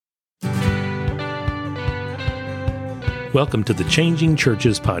Welcome to the Changing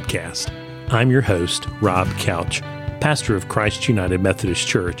Churches podcast. I'm your host, Rob Couch, pastor of Christ United Methodist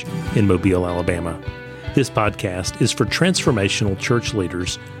Church in Mobile, Alabama. This podcast is for transformational church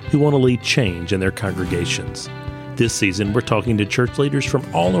leaders who want to lead change in their congregations. This season, we're talking to church leaders from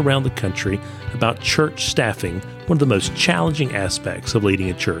all around the country about church staffing, one of the most challenging aspects of leading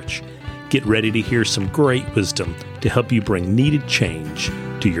a church. Get ready to hear some great wisdom to help you bring needed change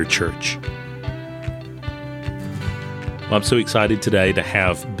to your church. Well, I'm so excited today to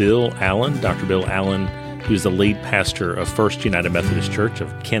have Bill Allen, Dr. Bill Allen, who's the lead pastor of First United Methodist Church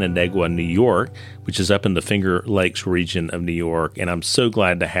of Canandaigua, New York, which is up in the Finger Lakes region of New York. And I'm so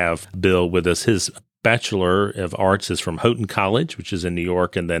glad to have Bill with us. His Bachelor of Arts is from Houghton College, which is in New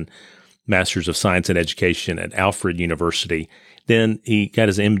York, and then Master's of Science in Education at Alfred University. Then he got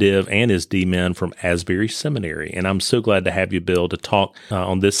his MDiv and his DMin from Asbury Seminary. And I'm so glad to have you, Bill, to talk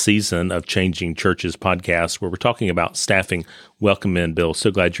on this season of Changing Churches podcast, where we're talking about staffing. Welcome in, Bill. So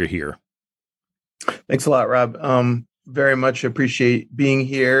glad you're here. Thanks a lot, Rob. Very much appreciate being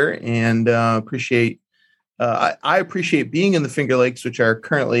here, and I appreciate being in the Finger Lakes, which are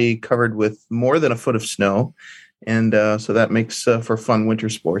currently covered with more than a foot of snow. And so that makes for fun winter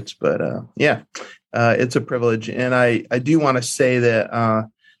sports. But it's a privilege. And I do want to say that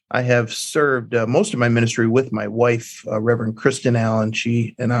I have served most of my ministry with my wife, Reverend Kristen Allen.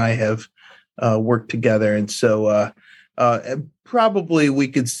 She and I have worked together. And so probably we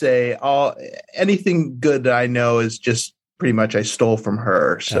could say anything good that I know is just pretty much I stole from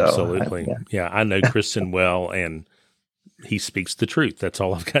her. So absolutely. I know Kristen well, and he speaks the truth. That's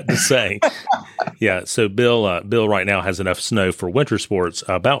all I've got to say. So Bill right now has enough snow for winter sports.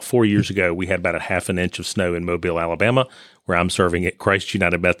 About 4 years ago, we had about a half an inch of snow in Mobile, Alabama, where I'm serving at Christ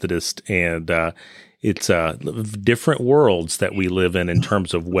United Methodist. And it's different worlds that we live in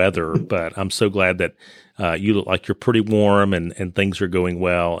terms of weather. But I'm so glad that you look like you're pretty warm and things are going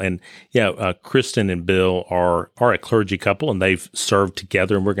well. And Kristen and Bill are a clergy couple, and they've served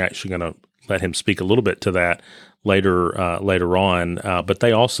together. And we're actually going to let him speak a little bit to that later on. But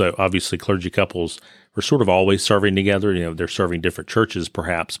they also, obviously, clergy couples are sort of always serving together. You know, they're serving different churches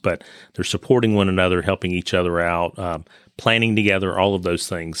perhaps, but they're supporting one another, helping each other out, planning together, all of those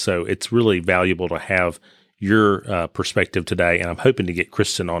things. So it's really valuable to have your perspective today. And I'm hoping to get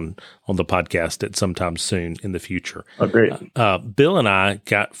Kristen on the podcast at some time soon in the future. Oh, great. Bill and I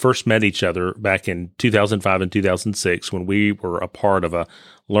first met each other back in 2005 and 2006 when we were a part of a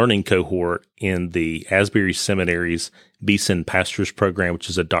learning cohort in the Asbury Seminary's Beeson Pastors Program, which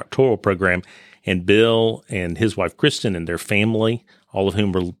is a doctoral program. And Bill and his wife, Kristen, and their family, all of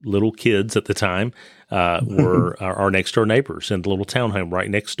whom were little kids at the time, were our next door neighbors in the little townhome right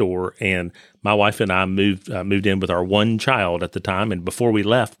next door. And my wife and I moved in with our one child at the time. And before we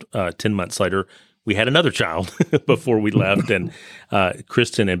left, 10 months later, we had another child before we left. And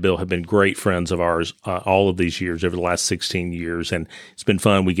Kristen and Bill have been great friends of ours all of these years, over the last 16 years. And it's been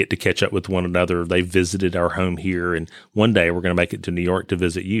fun. We get to catch up with one another. They visited our home here. And one day we're going to make it to New York to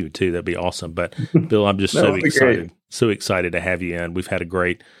visit you, too. That'd be awesome. But Bill, I'm just so excited to have you in. We've had a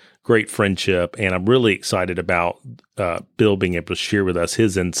great friendship. And I'm really excited about Bill being able to share with us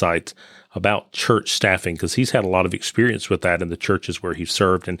his insights about church staffing, because he's had a lot of experience with that in the churches where he's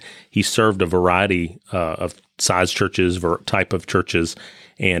served, and he served a variety of size churches, type of churches,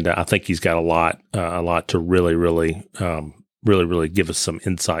 and I think he's got a lot to really give us some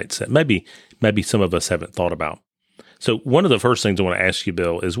insights that maybe some of us haven't thought about. So one of the first things I want to ask you,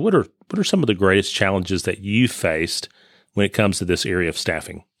 Bill, is what are some of the greatest challenges that you faced when it comes to this area of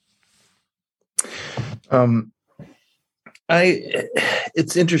staffing?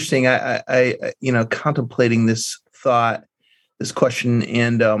 It's interesting. I contemplating this question,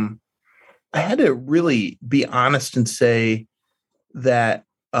 and I had to really be honest and say that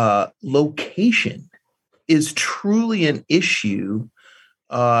location is truly an issue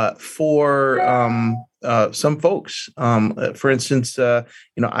for some folks. For instance,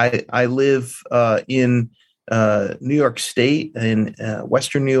 I live in New York State, in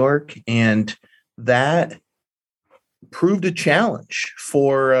Western New York, and that proved a challenge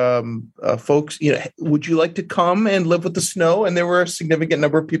for folks. Would you like to come and live with the snow? And there were a significant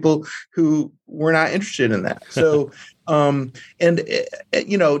number of people who were not interested in that. So,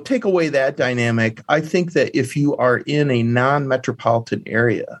 take away that dynamic. I think that if you are in a non-metropolitan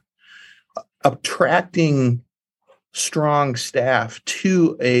area, attracting strong staff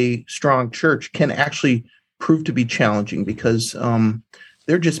to a strong church can actually prove to be challenging, because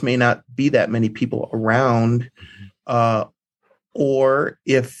there just may not be that many people around. Or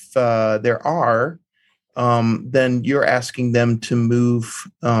if there are, then you're asking them to move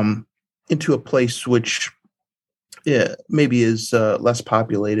into a place which maybe is less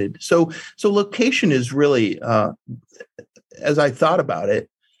populated. So location is really, as I thought about it,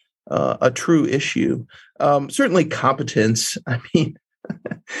 a true issue. Certainly competence. I mean,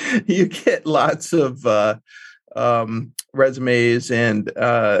 you get lots of resumes, and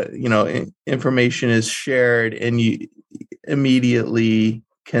information is shared, and you immediately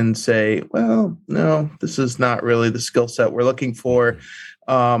can say, well, no, this is not really the skill set we're looking for,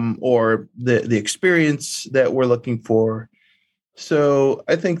 or the experience that we're looking for. So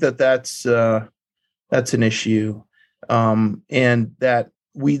I think that's an issue, and that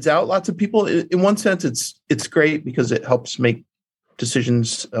weeds out lots of people. In one sense, it's great because it helps make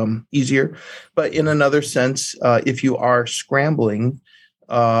decisions easier, but in another sense, if you are scrambling,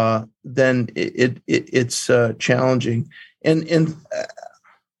 then it's challenging. And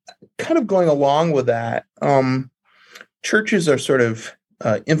kind of going along with that, churches are sort of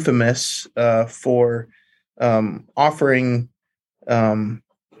infamous for offering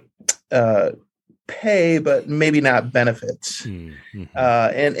pay, but maybe not benefits. Mm-hmm.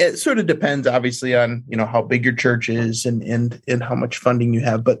 And it sort of depends, obviously, on how big your church is and how much funding you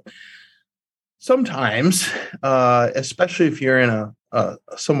have. But sometimes, especially if you're in a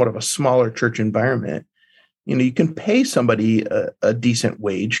somewhat of a smaller church environment, you can pay somebody a decent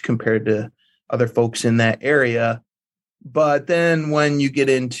wage compared to other folks in that area. But then when you get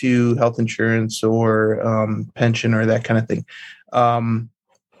into health insurance or pension or that kind of thing,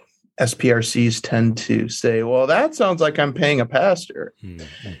 SPRCs tend to say, well, that sounds like I'm paying a pastor.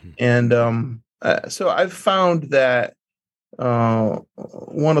 Mm-hmm. And so I've found that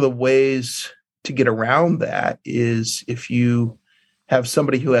one of the ways to get around that is if you have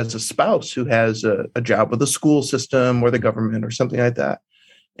somebody who has a spouse who has a job with the school system or the government or something like that,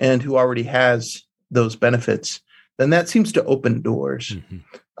 and who already has those benefits, then that seems to open doors. Mm-hmm.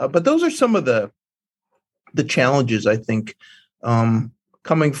 But those are some of the challenges, I think,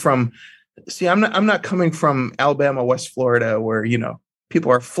 coming from. See, I'm not coming from Alabama, West Florida, where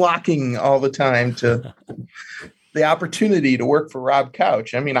people are flocking all the time to the opportunity to work for Rob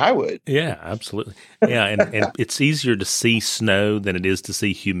Couch. I mean, I would. Yeah, absolutely. Yeah, and it's easier to see snow than it is to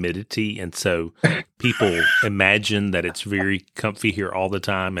see humidity, and so people imagine that it's very comfy here all the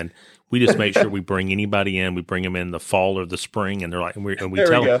time, and we just make sure we bring anybody in. We bring them in the fall or the spring, and they're like, we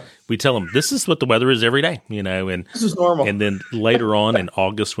tell them this is what the weather is every day, and this is normal. And then later on in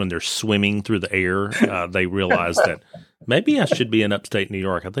August, when they're swimming through the air, they realize that maybe I should be in upstate New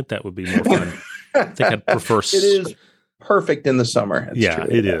York. I think that would be more fun. I think I'd prefer. It is perfect in the summer. That's true.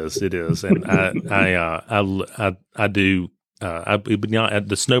 It is, and I do.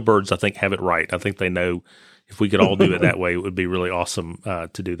 The snowbirds, I think, have it right. I think they know. If we could all do it that way, it would be really awesome to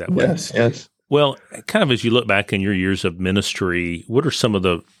do that way. Yes. Well, kind of as you look back in your years of ministry, what are some of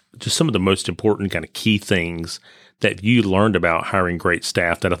the most important kind of key things that you learned about hiring great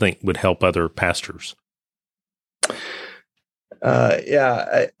staff that I think would help other pastors?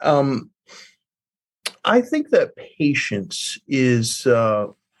 I think that patience is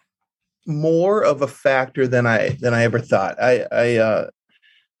more of a factor than I ever thought. I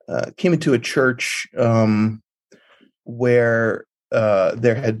came into a church where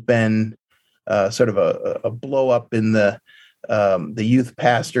there had been sort of a blow up in the youth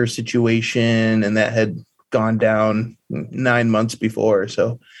pastor situation, and that had gone down 9 months before or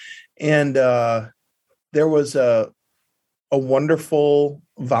so. And there was a wonderful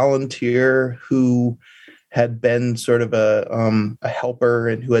volunteer who had been sort of a helper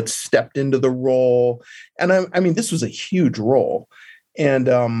and who had stepped into the role. And I mean, this was a huge role. And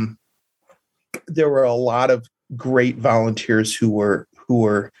there were a lot of great volunteers who were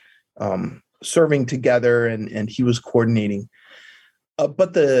serving together, and he was coordinating.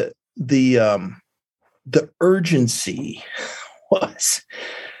 But the urgency was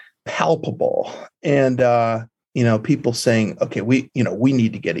palpable, and people saying, "Okay, we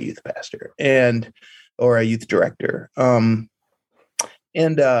need to get a youth pastor or a youth director,"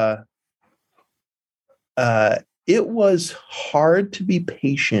 it was hard to be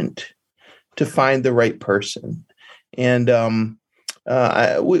patient to find the right person. And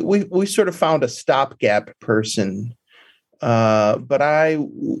we sort of found a stopgap person. But I,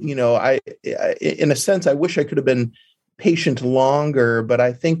 in a sense, I wish I could have been patient longer, but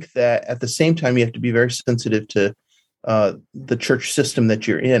I think that at the same time, you have to be very sensitive to the church system that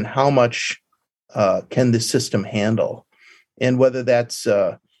you're in. How much can the system handle? And whether that's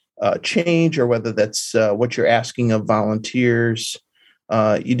change or whether that's what you're asking of volunteers,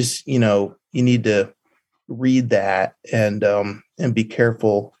 you need to read that and be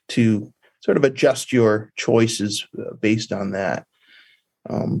careful to sort of adjust your choices based on that.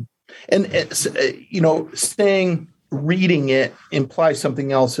 Staying reading it implies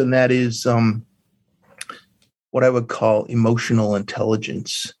something else, and that is what I would call emotional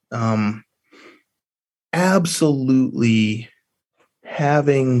intelligence. Absolutely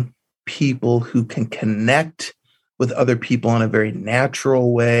having people who can connect with other people in a very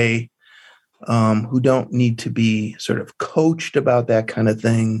natural way, who don't need to be sort of coached about that kind of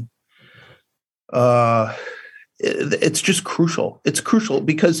thing. It's just crucial. It's crucial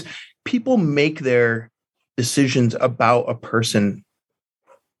because people make their decisions about a person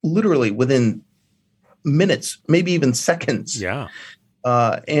literally within minutes, maybe even seconds. Yeah.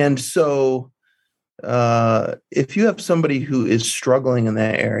 And so if you have somebody who is struggling in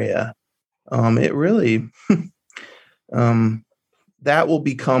that area, it really that will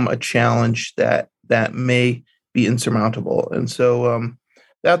become a challenge that may be insurmountable. And so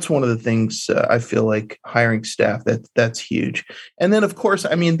that's one of the things I feel like hiring staff, that's huge. And then, of course,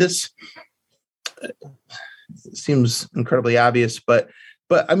 I mean, this seems incredibly obvious, but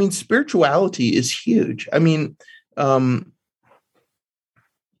I mean, spirituality is huge. I mean,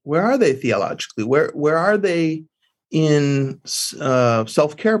 where are they theologically? Where are they in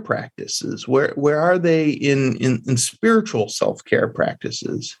self-care practices? Where are they in spiritual self-care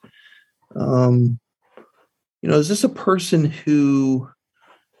practices? Is this a person who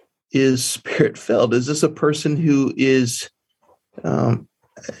is spirit-filled? Is this a person who is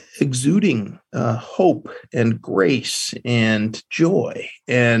exuding hope and grace and joy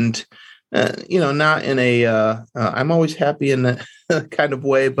and not in a I'm always happy in that kind of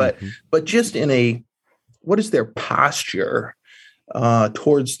way, but just in a, what is their posture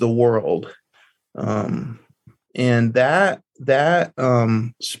towards the world, and that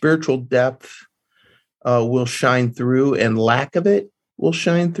spiritual depth will shine through, and lack of it will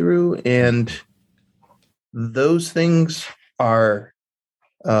shine through, and those things are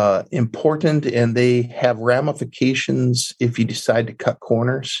important, and they have ramifications if you decide to cut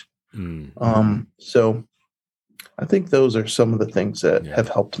corners. So I think those are some of the things that have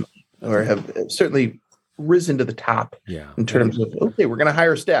helped me, or have certainly risen to the top in terms of, okay, we're going to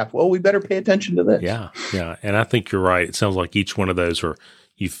hire staff. Well, we better pay attention to this. Yeah. And I think you're right. It sounds like each one of those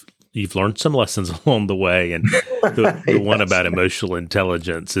you've learned some lessons along the way. And the one about emotional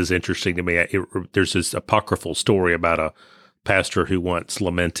intelligence is interesting to me. There's this apocryphal story about a pastor who once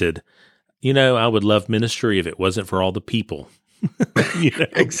lamented, I would love ministry if it wasn't for all the people.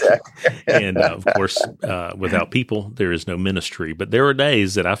 Exactly. And of course, without people, there is no ministry. But there are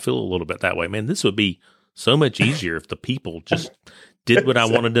days that I feel a little bit that way. Man, this would be so much easier if the people just did what I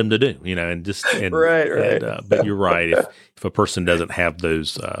wanted them to do, right. But you're right. If a person doesn't have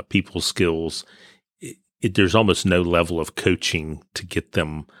those people skills, there's almost no level of coaching to get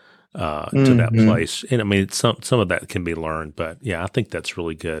them to that place. And I mean, some of that can be learned. But yeah, I think that's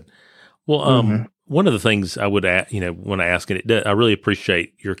really good. Well, one of the things I would, want to ask, and I really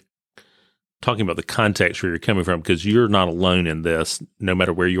appreciate your talking about the context where you're coming from, because you're not alone in this, no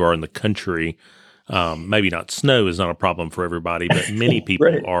matter where you are in the country. Maybe not snow is not a problem for everybody, but many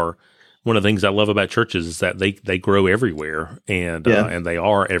people are. One of the things I love about churches is that they grow everywhere, and they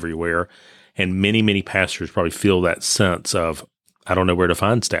are everywhere. And many, many pastors probably feel that sense of, I don't know where to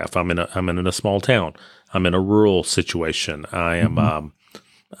find staff. I'm in a small town. I'm in a rural situation. I am,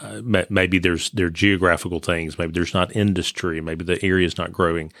 maybe there are geographical things. Maybe there's not industry. Maybe the area is not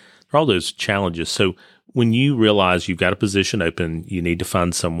growing. There are all those challenges. So when you realize you've got a position open, you need to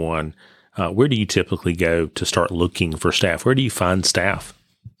find someone, where do you typically go to start looking for staff? Where do you find staff?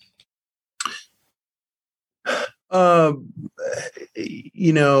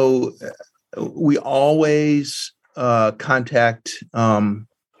 We always contact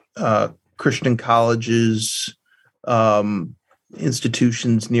Christian colleges,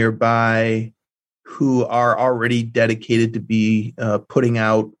 institutions nearby who are already dedicated to be putting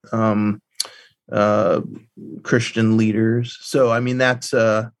out Christian leaders. So, I mean, that's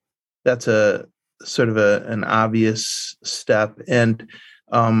a sort of an obvious step. And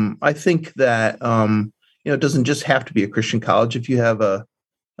I think that, it doesn't just have to be a Christian college. If you have a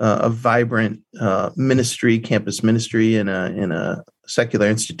vibrant ministry, campus ministry in a secular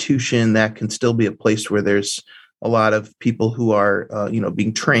institution, that can still be a place where there's a lot of people who are,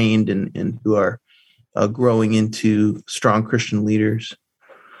 being trained and who are growing into strong Christian leaders.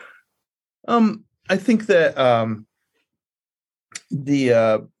 I think that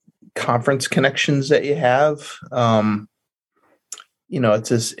the conference connections that you have,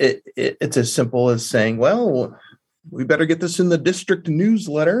 it's as simple as saying, well, we better get this in the district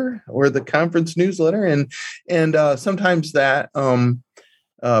newsletter or the conference newsletter, and sometimes that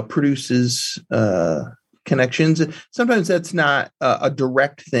produces can connections. Sometimes that's not a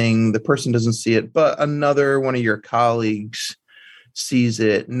direct thing. The person doesn't see it, but another one of your colleagues sees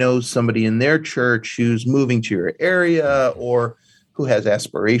it, knows somebody in their church who's moving to your area or who has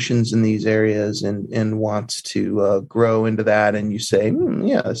aspirations in these areas and wants to grow into that. And you say,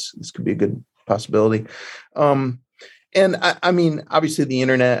 yeah, this could be a good possibility. And I mean, obviously the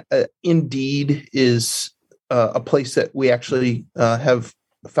internet, Indeed is a place that we actually have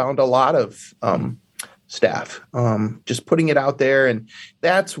found a lot of staff, just putting it out there. And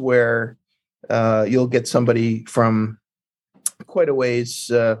that's where you'll get somebody from quite a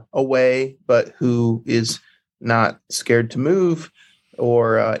ways away, but who is not scared to move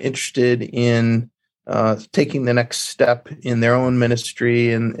or interested in taking the next step in their own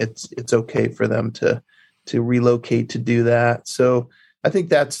ministry. And it's okay for them to relocate to do that. So I think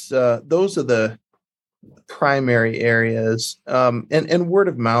that's those are the primary areas. And word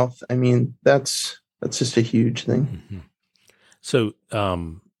of mouth, I mean, that's just a huge thing. Mm-hmm. So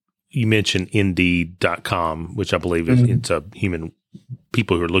you mentioned Indeed.com, which I believe is it's a human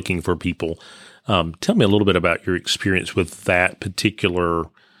people who are looking for people. Tell me a little bit about your experience with that particular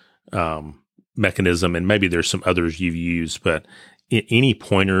mechanism, and maybe there's some others you've used, but any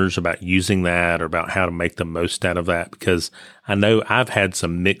pointers about using that or about how to make the most out of that? Because I know I've had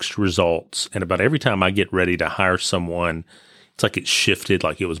some mixed results, and about every time I get ready to hire someone, it's like it shifted,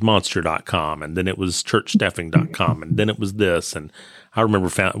 like it was monster.com, and then it was churchstaffing.com, and then it was this. And I remember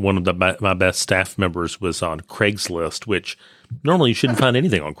one of my best staff members was on Craigslist, which normally you shouldn't find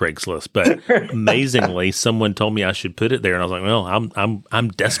anything on Craigslist, but amazingly, someone told me I should put it there, and I was like, "Well, I'm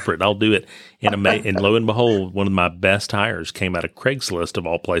desperate. I'll do it." And lo and behold, one of my best hires came out of Craigslist of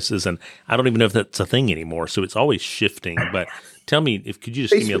all places, and I don't even know if that's a thing anymore. So it's always shifting. But tell me, could you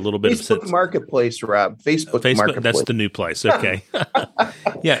just give me a little bit of sense? Marketplace, Rob. Facebook Marketplace. That's the new place. Okay.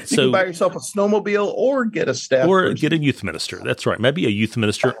 Yeah. You can buy yourself a snowmobile or get a staff person. Get a youth minister. That's right. Maybe a youth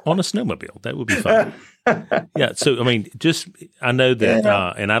minister on a snowmobile. That would be fun. Yeah. So, I mean, I know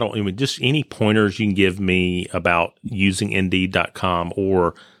that, and I mean, just any pointers you can give me about using Indeed.com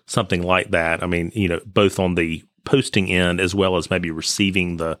or something like that. I mean, both on the posting end as well as maybe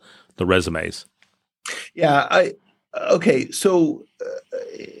receiving the resumes. Yeah. Okay. So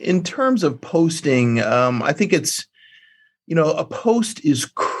in terms of posting, I think it's, a post is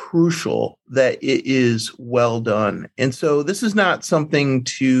crucial that it is well done. And so this is not something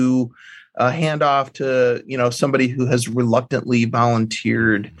to hand off to, somebody who has reluctantly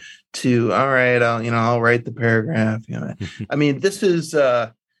volunteered to, all right, I'll write the paragraph. I mean, this is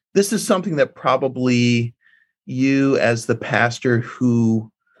something that probably you as the pastor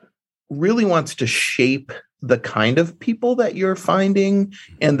who really wants to shape the kind of people that you're finding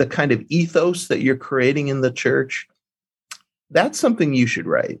and the kind of ethos that you're creating in the church, that's something you should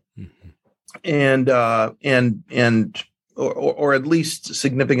write. And or at least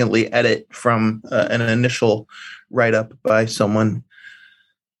significantly edit from an initial write-up by someone.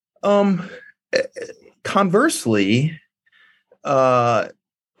 Conversely, the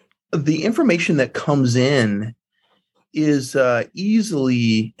information that comes in is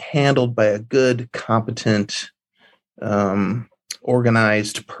easily handled by a good, competent,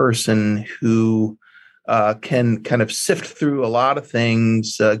 organized person who can kind of sift through a lot of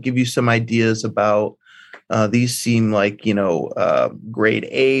things, give you some ideas about these seem like, grade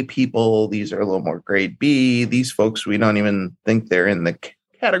A people. These are a little more grade B. These folks, we don't even think they're in the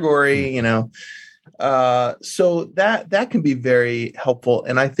category, So that can be very helpful.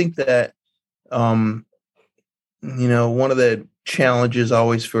 And I think that, one of the challenges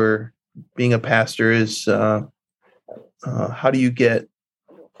always for being a pastor is how do you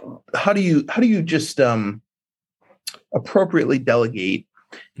just appropriately delegate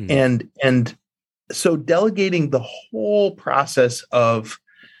and so delegating the whole process of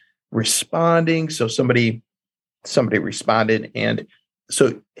responding. So somebody responded, and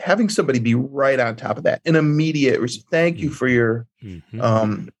so having somebody be right on top of that, an immediate thank you for your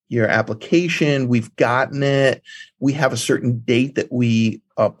application. We've gotten it. We have a certain date that we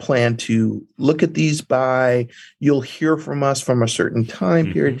plan to look at these by. You'll hear from us from a certain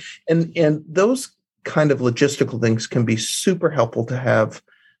time period, and those kind of logistical things can be super helpful to have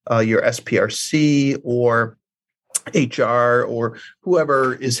your SPRC or HR or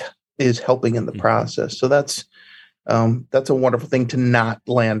whoever is helping in the process. So that's a wonderful thing to not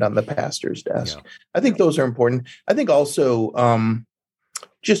land on the pastor's desk. Yeah. I think those are important. I think also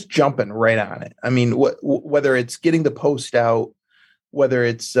just jumping right on it. I mean, whether it's getting the post out, whether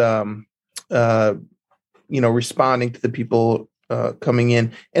it's responding to the people coming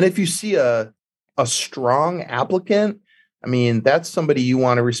in, and if you see a strong applicant, I mean, that's somebody you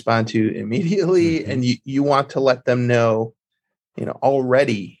want to respond to immediately, and you want to let them know,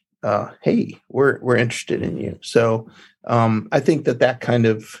 already, hey, we're interested in you. So I think that kind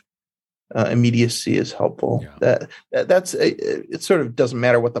of immediacy is helpful. Yeah. It sort of doesn't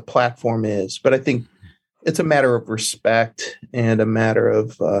matter what the platform is, but I think it's a matter of respect and a matter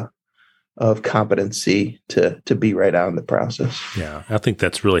of competency to be right out in the process. Yeah, I think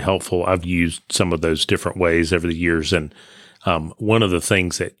that's really helpful. I've used some of those different ways over the years, and one of the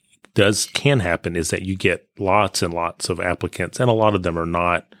things that can happen is that you get lots and lots of applicants, and a lot of them are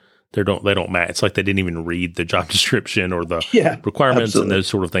not. They don't match. It's like they didn't even read the job description or the requirements absolutely. And those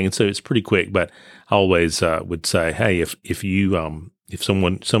sort of things. And so it's pretty quick. But I always would say, hey, if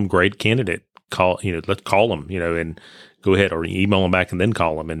some great candidate let's call them, and go ahead or email them back and then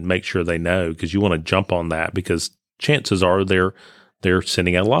call them and make sure they know, because you want to jump on that, because chances are they're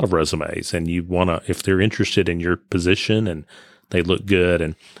sending out a lot of resumes, and you want to, if they're interested in your position and they look good.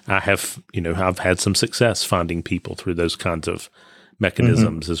 And I've had some success finding people through those kinds of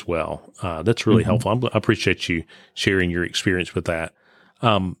mechanisms as well. That's really helpful. I appreciate you sharing your experience with that.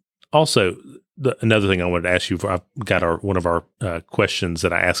 Also, another thing I wanted to ask you, I've got one of our questions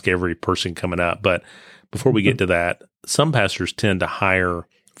that I ask every person coming up, but before we get to that, some pastors tend to hire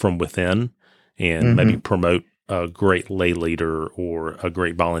from within and maybe promote a great lay leader or a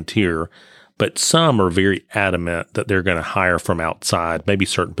great volunteer, but some are very adamant that they're going to hire from outside, maybe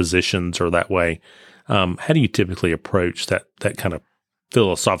certain positions or that way. How do you typically approach that kind of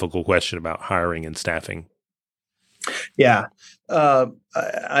philosophical question about hiring and staffing? Yeah,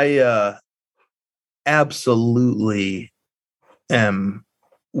 I absolutely am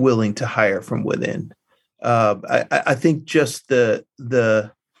willing to hire from within. I think just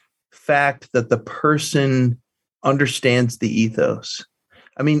the fact that the person understands the ethos.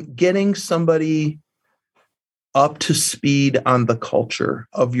 I mean, getting somebody up to speed on the culture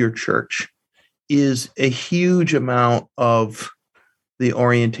of your church is a huge amount of the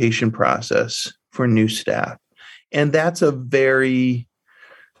orientation process for new staff. And that's a very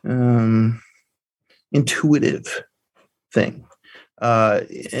intuitive thing.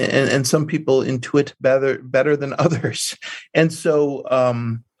 And some people intuit better than others. And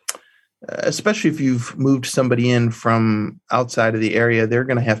so, especially if you've moved somebody in from outside of the area, they're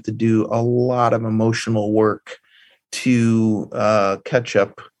going to have to do a lot of emotional work to catch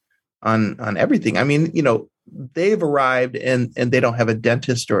up on everything. I mean, they've arrived and they don't have a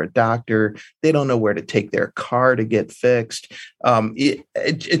dentist or a doctor. They don't know where to take their car to get fixed.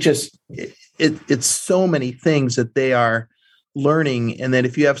 It's so many things that they are learning. And then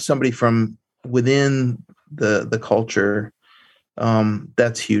if you have somebody from within the culture,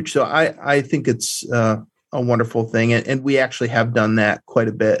 that's huge. So I think it's a wonderful thing. And we actually have done that quite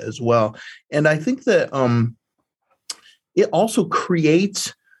a bit as well. And I think that it also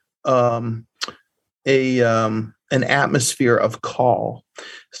creates an atmosphere of call.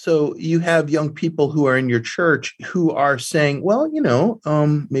 So you have young people who are in your church who are saying, well,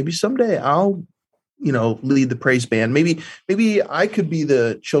 maybe someday I'll, lead the praise band. Maybe I could be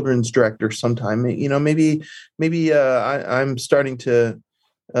the children's director sometime. Maybe I'm starting to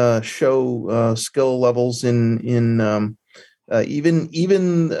show skill levels in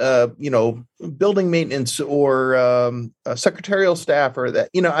even building maintenance or secretarial staff or that.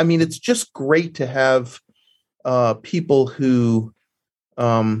 I mean, it's just great to have people who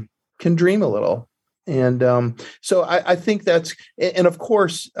can dream a little. And so I think that's, and of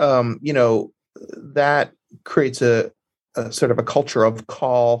course, that creates a sort of a culture of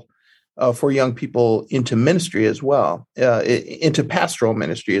call for young people into ministry as well, into pastoral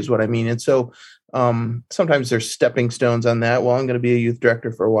ministry is what I mean. And so sometimes there's stepping stones on that. Well, I'm going to be a youth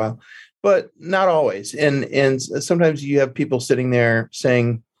director for a while, but not always. And sometimes you have people sitting there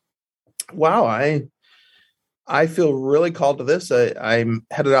saying, wow, I feel really called to this. I'm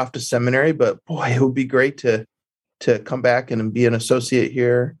headed off to seminary, but boy, it would be great to come back and be an associate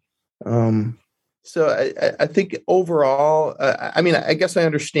here. So I think overall, I guess I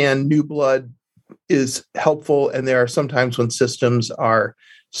understand new blood is helpful. And there are sometimes when systems are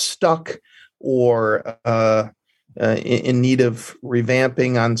stuck or in need of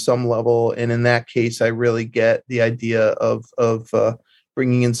revamping on some level. And in that case, I really get the idea of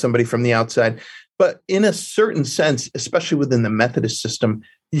bringing in somebody from the outside. But in a certain sense, especially within the Methodist system,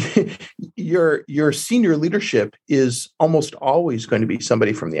 your senior leadership is almost always going to be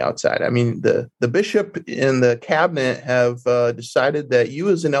somebody from the outside. I mean, the bishop and the cabinet have decided that you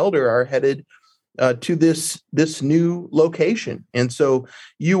as an elder are headed to this new location. And so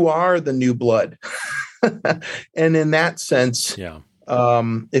you are the new blood. And in that sense,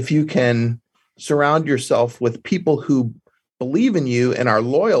 if you can surround yourself with people who believe in you and are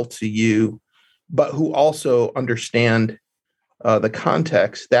loyal to you, but who also understand the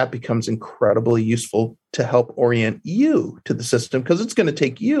context, that becomes incredibly useful to help orient you to the system, because it's going to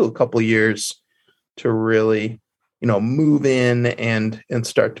take you a couple of years to really, move in and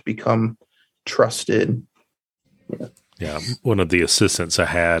start to become trusted. Yeah. One of the assistants I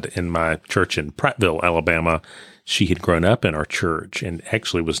had in my church in Prattville, Alabama, she had grown up in our church and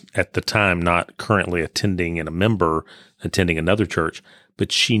actually was at the time not currently attending and a member attending another church,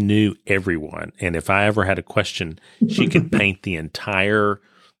 but she knew everyone. And if I ever had a question, she could paint the entire,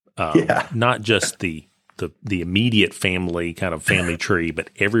 not just the immediate family kind of family tree,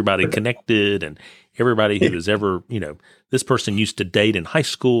 but everybody connected and everybody who has ever, this person used to date in high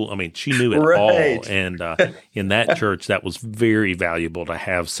school. I mean, she knew it all. And in that church, that was very valuable to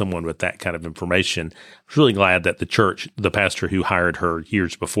have someone with that kind of information. I was really glad that the church, the pastor who hired her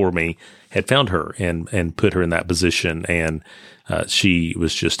years before me, had found her and put her in that position. And she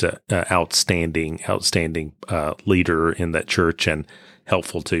was just an outstanding leader in that church and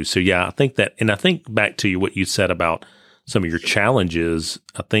helpful too. So yeah, I think that, and I think back to what you said about some of your challenges.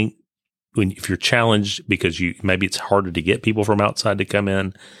 I think if you're challenged because maybe it's harder to get people from outside to come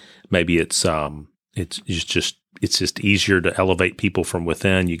in, maybe it's just easier to elevate people from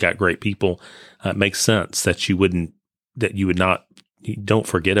within. You got great people. It makes sense that you don't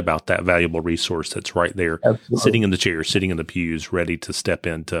forget about that valuable resource that's right there, Absolutely. Sitting in the chair, sitting in the pews, ready to step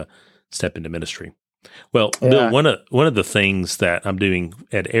into ministry. Well, Bill, one of the things that I'm doing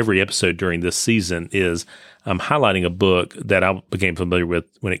at every episode during this season is I'm highlighting a book that I became familiar with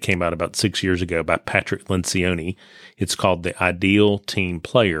when it came out about 6 years ago by Patrick Lencioni. It's called The Ideal Team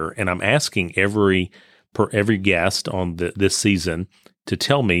Player, and I'm asking every guest on this season to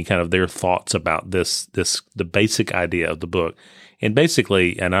tell me kind of their thoughts about the basic idea of the book. And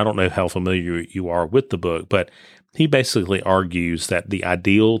basically, and I don't know how familiar you are with the book, but he basically argues that the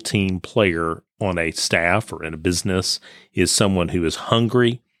ideal team player on a staff or in a business is someone who is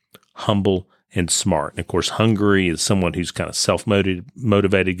hungry, humble, and smart. And of course, hungry is someone who's kind of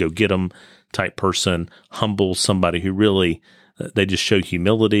self-motivated, go get 'em type person. Humble, somebody who really, they just show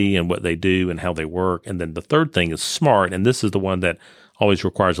humility in what they do and how they work. And then the third thing is smart. And this is the one that always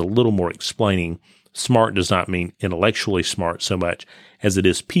requires a little more explaining. Smart does not mean intellectually smart so much as it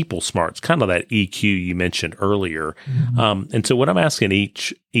is people smart. It's kind of that EQ you mentioned earlier. Mm-hmm. And so what I'm asking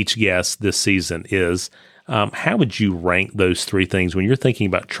each guest this season is, how would you rank those three things when you're thinking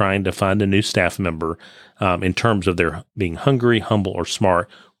about trying to find a new staff member in terms of their being hungry, humble, or smart?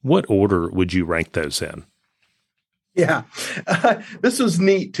 What order would you rank those in? Yeah, this was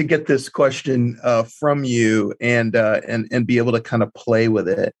neat to get this question from you and be able to kind of play with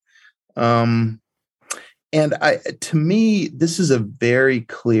it. And to me, this is a very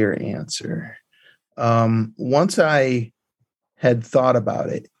clear answer. Once I had thought about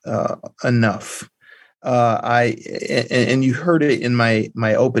it enough, and you heard it in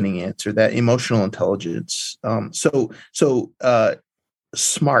my opening answer, that emotional intelligence. So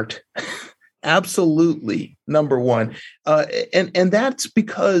smart, absolutely number one. And that's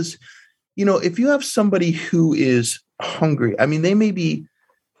because, if you have somebody who is hungry, I mean, they may be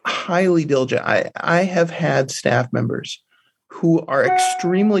highly diligent. I have had staff members who are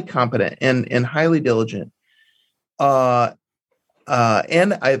extremely competent and highly diligent. And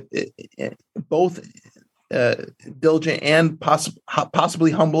I both diligent and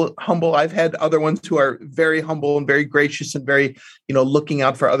possibly humble. I've had other ones who are very humble and very gracious and very, looking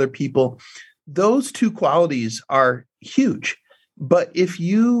out for other people. Those two qualities are huge. But if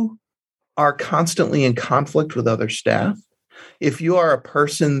you are constantly in conflict with other staff, if you are a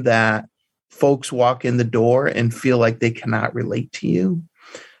person that folks walk in the door and feel like they cannot relate to you,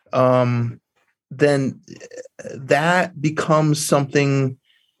 then that becomes something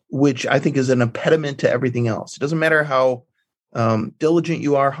which I think is an impediment to everything else. It doesn't matter how diligent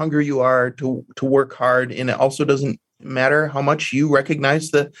you are, hungry you are to work hard, and it also doesn't matter how much you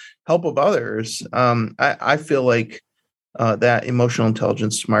recognize the help of others. I feel like that emotional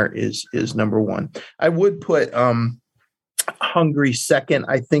intelligence smart is number one. I would put hungry second.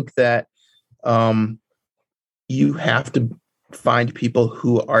 I think that you have to find people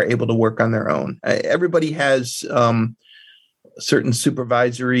who are able to work on their own. Everybody has certain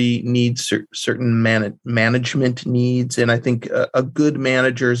supervisory needs, certain management needs. And I think a good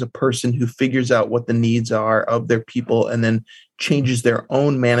manager is a person who figures out what the needs are of their people and then changes their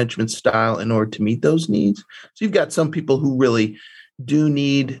own management style in order to meet those needs. So you've got some people who really do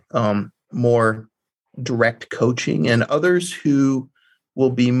need more direct coaching, and others who will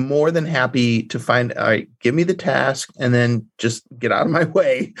be more than happy to find, all right, give me the task and then just get out of my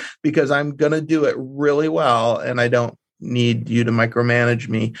way because I'm going to do it really well. And I don't need you to micromanage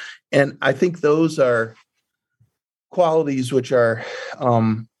me. And I think those are qualities which are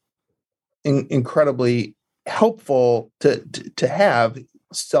incredibly helpful to have.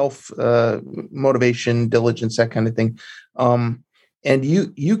 Self motivation, diligence, that kind of thing. And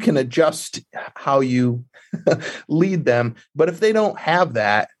you can adjust how you lead them. But if they don't have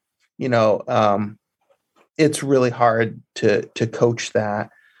that, it's really hard to coach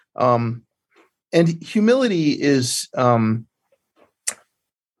that. And humility is,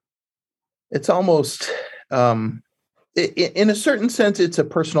 it's almost, in a certain sense, it's a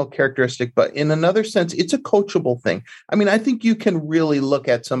personal characteristic, but in another sense, it's a coachable thing. I mean, I think you can really look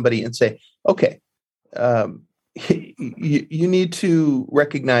at somebody and say, okay, you need to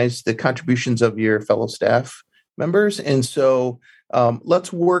recognize the contributions of your fellow staff members. And so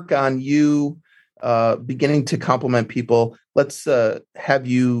let's work on you beginning to compliment people. Let's have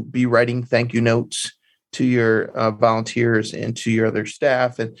you be writing thank you notes to your volunteers and to your other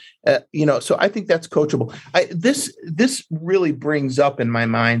staff. And, so I think that's coachable. This really brings up in my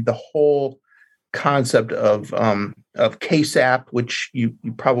mind the whole concept of KSAP, which you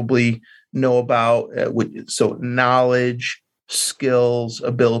probably know about. So knowledge, skills,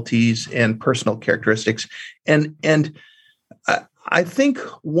 abilities, and personal characteristics. And I think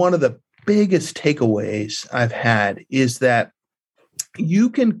one of the biggest takeaways I've had is that you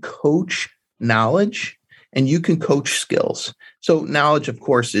can coach knowledge and you can coach skills. So knowledge, of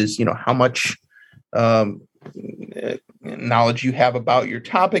course, is, how much knowledge you have about your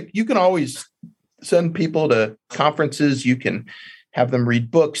topic. You can always send people to conferences. You can have them read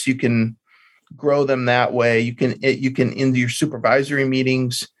books. You can grow them that way. You can in your supervisory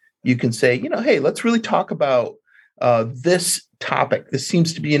meetings, you can say, hey, let's really talk about this topic. This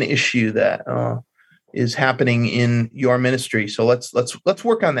seems to be an issue that is happening in your ministry. So let's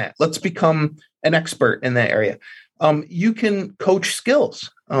work on that. Let's become an expert in that area. You can coach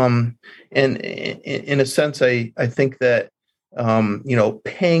skills. And in a sense, I think that,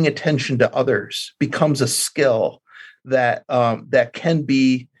 paying attention to others becomes a skill that can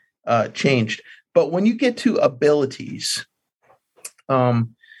be changed. But when you get to abilities, I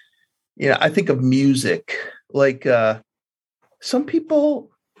think of music, like some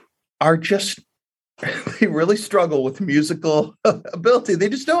people are just, they really struggle with musical ability. They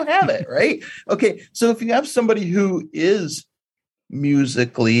just don't have it, right? Okay, so if you have somebody who is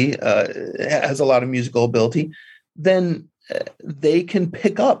musically, has a lot of musical ability, then they can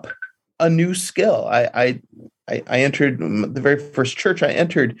pick up a new skill. I entered the very first church I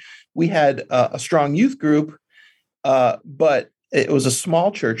entered. We had a strong youth group, but it was a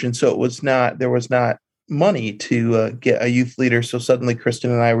small church, and so there was not money to get a youth leader. So suddenly Kristen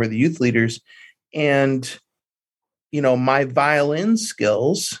and I were the youth leaders. And, my violin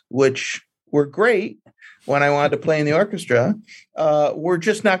skills, which were great when I wanted to play in the orchestra, were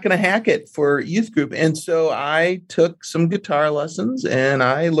just not going to hack it for youth group. And so I took some guitar lessons and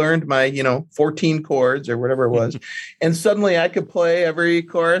I learned my, 14 chords or whatever it was. And suddenly I could play every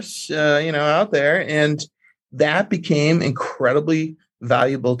chorus, out there. And that became incredibly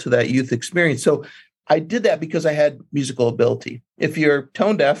valuable to that youth experience. So I did that because I had musical ability. If you're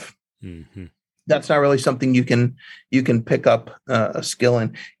tone deaf, that's not really something you can pick up a skill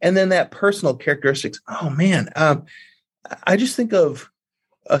in. And then that personal characteristics. Oh man, I just think of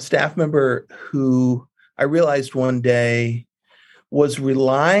a staff member who I realized one day was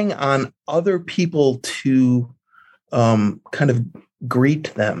relying on other people to kind of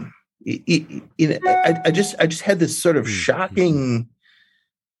greet them. I just had this sort of shocking.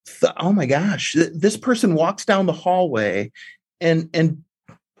 Oh my gosh, this person walks down the hallway and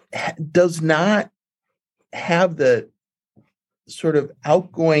does not have the sort of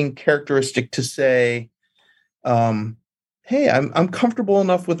outgoing characteristic to say, hey, I'm comfortable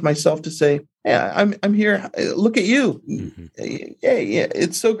enough with myself to say, yeah, I'm here. Look at you. Yeah,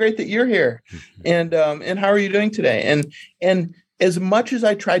 it's so great that you're here. And how are you doing today? And as much as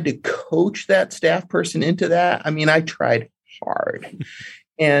I tried to coach that staff person into that, I mean, I tried hard.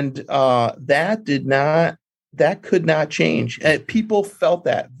 And that could not change. And people felt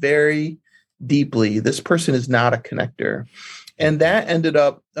that very deeply. This person is not a connector. And that ended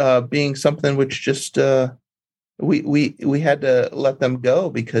up being something which just we had to let them go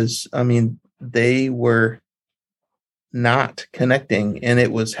because, I mean, they were not connecting and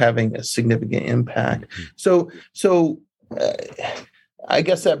it was having a significant impact. So I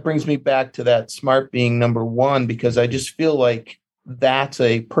guess that brings me back to that SMART being number one, because I just feel like that's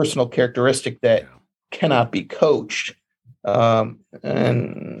a personal characteristic that cannot be coached. And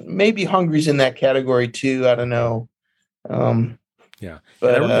maybe hungry's in that category too. I don't know. But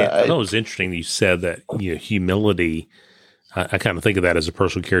I thought it was interesting that you said that humility I kind of think of that as a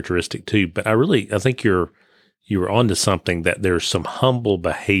personal characteristic too. But I think you're onto something, that there's some humble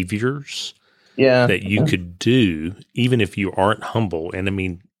behaviors that you could do even if you aren't humble. And I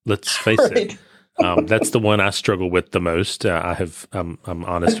mean, let's face it, that's the one I struggle with the most. I'm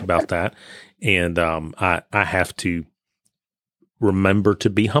honest about that, and I have to remember to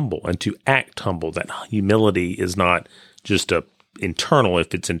be humble and to act humble. That humility is not just internal.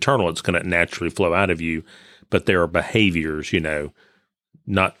 If it's internal, it's going to naturally flow out of you. But there are behaviors,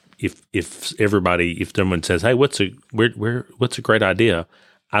 not if someone says, "Hey, what's a great idea?"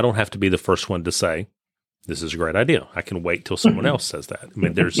 I don't have to be the first one to say, "This is a great idea." I can wait till someone else says that. I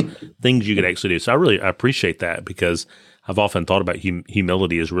mean, there's things you could actually do. So I appreciate that, because I've often thought about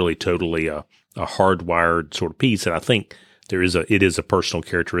humility as really totally a hardwired sort of piece. And I think it is a personal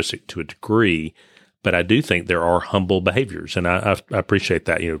characteristic to a degree, but I do think there are humble behaviors, and I appreciate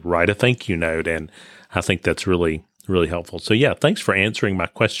that. Write a thank you note, and I think that's really, really helpful. So yeah, thanks for answering my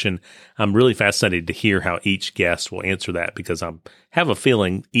question. I'm really fascinated to hear how each guest will answer that, because I have a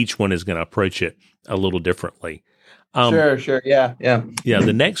feeling each one is going to approach it a little differently. Sure. Yeah.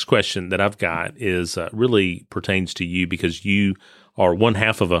 The next question that I've got is really pertains to you, because you are one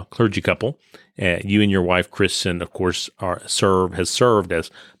half of a clergy couple. You and your wife, Kristen, of course, has served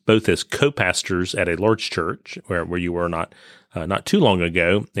as both as co-pastors at a large church where you were not too long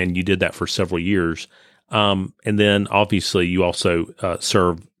ago, and you did that for several years. And then obviously you also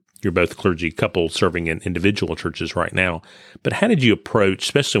serve. You're both clergy couple serving in individual churches right now. But how did you approach,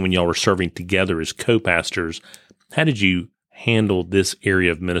 especially when y'all were serving together as co-pastors, how did you handle this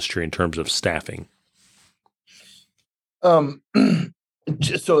area of ministry in terms of staffing?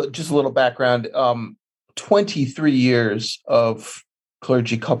 Just a little background. 23 years of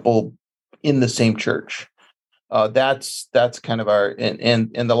clergy couple in the same church. That's kind of our,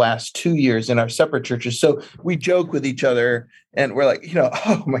 and the last 2 years in our separate churches. So we joke with each other, and we're like,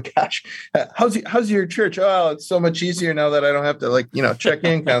 oh my gosh, how's your church? Oh, it's so much easier now that I don't have to check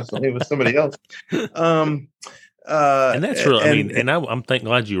in constantly with somebody else. And that's really, I'm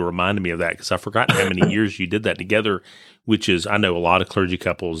glad you reminded me of that, because I forgot how many years you did that together, which is, I know a lot of clergy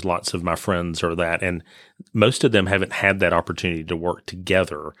couples, lots of my friends are that, and most of them haven't had that opportunity to work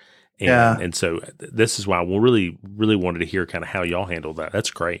together. And so this is why we really, really wanted to hear kind of how y'all handle that.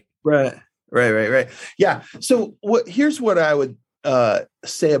 That's great. Right. Yeah. So here's what I would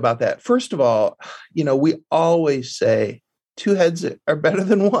say about that. First of all, we always say 2 heads are better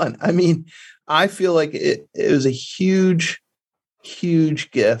than 1. I mean, I feel like it was a huge, huge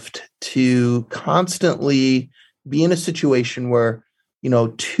gift to constantly be in a situation where,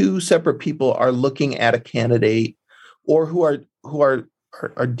 2 separate people are looking at a candidate, or who are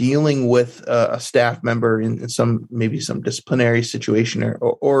dealing with a staff member in some disciplinary situation,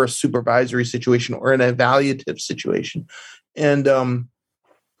 or a supervisory situation, or an evaluative situation. And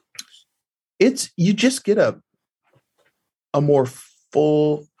you just get a more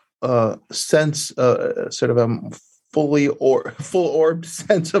full sense, sort of a full orb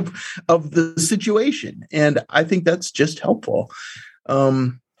sense of the situation. And I think that's just helpful.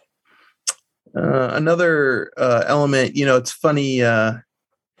 Another element, it's funny,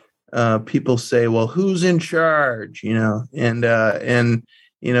 people say, well, who's in charge, and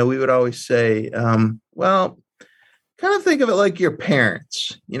we would always say, well, kind of think of it like your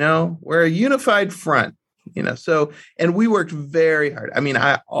parents, we're a unified front, so, and we worked very hard. I mean,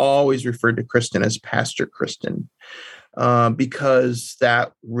 I always referred to Kristen as Pastor Kristen, because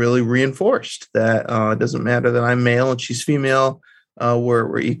that really reinforced that it doesn't matter that I'm male and she's female.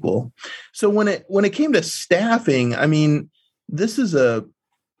 We're equal. So when it came to staffing, I mean, this is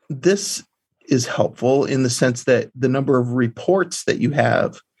helpful in the sense that the number of reports that you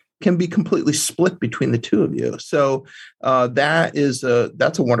have can be completely split between the 2 of you. So that's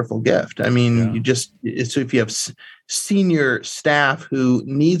a wonderful gift. I mean, so if you have senior staff who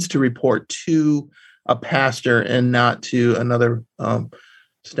needs to report to a pastor and not to another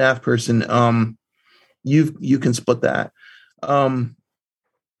staff person, you can split that.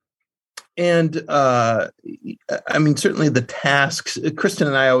 And I mean, certainly the tasks, Kristen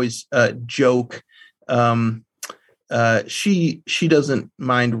and I always joke, she doesn't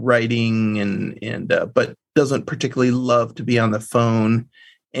mind writing and but doesn't particularly love to be on the phone.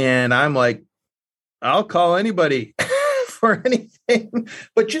 And I'm like, I'll call anybody for anything,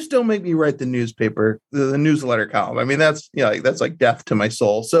 but just don't make me write the newsletter column. I mean, that's that's like death to my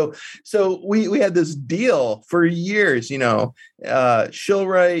soul. So we had this deal for years, she'll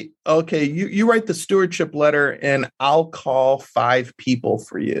write, okay, you write the stewardship letter and I'll call 5 people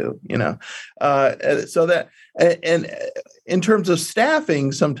for you, so that, and in terms of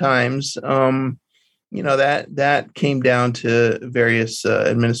staffing, sometimes, that came down to various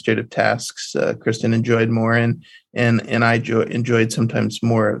administrative tasks. Kristen enjoyed more, and I enjoyed sometimes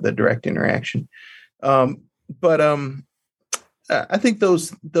more of the direct interaction. But I think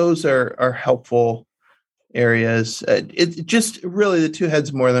those are helpful areas. It just really the two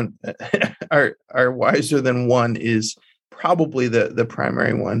heads more than are wiser than one is probably the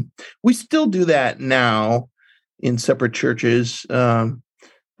primary one. We still do that now in separate churches, but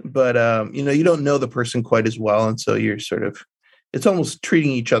you don't know the person quite as well, and so you're it's almost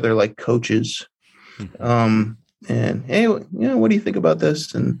treating each other like coaches. And hey, what do you think about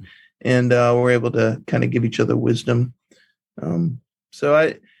this? And we're able to kind of give each other wisdom.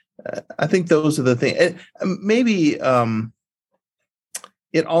 So I think those are the things. Maybe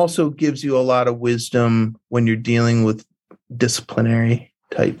it also gives you a lot of wisdom when you're dealing with disciplinary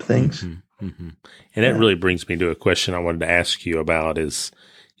type things. And that really brings me to a question I wanted to ask you about is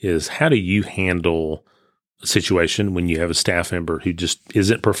how do you handle a situation when you have a staff member who just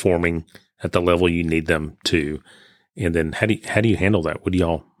isn't performing at the level you need them to? And then how do you handle that?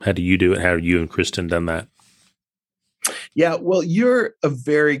 How do you do it? How have you and Kristen done that? Yeah, well, you're a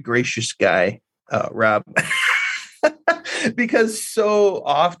very gracious guy, Rob, because so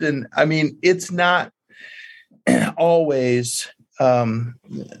often, it's not always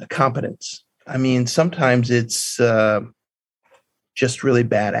competence. Sometimes it's just really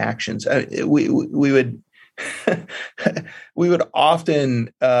bad actions. We would we would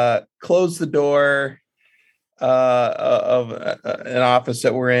often close the door of an office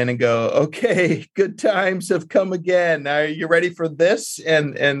that we're in and go, okay, good times have come again. Are you ready for this?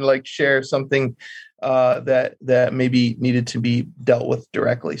 And like share something that maybe needed to be dealt with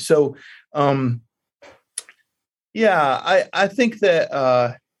directly. So, I think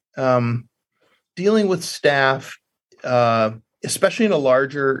that dealing with staff, especially in a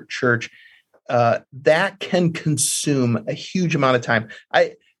larger church, that can consume a huge amount of time.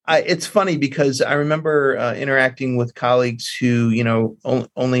 It's funny because I remember interacting with colleagues who,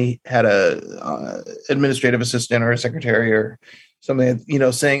 only had a administrative assistant or a secretary or something,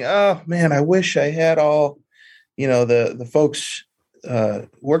 saying, "Oh man, I wish I had all, the folks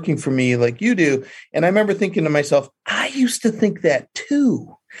working for me like you do." And I remember thinking to myself, I used to think that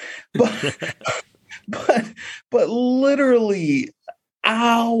too, but literally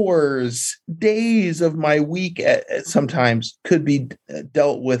hours, days of my week sometimes could be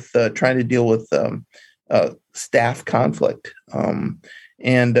dealt with trying to deal with staff conflict and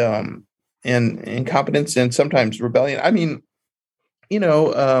incompetence and sometimes rebellion. We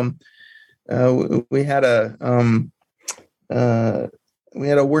had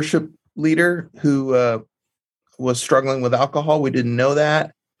a worship leader who was struggling with alcohol. We didn't know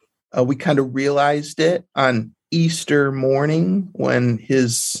that. We kind of realized it on Easter morning when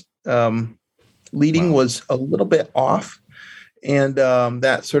his leading was a little bit off, and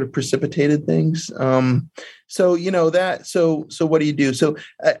that sort of precipitated things. So what do you do? So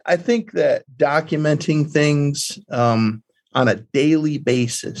I think that documenting things on a daily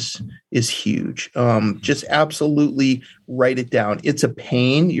basis is huge. Just absolutely write it down. It's a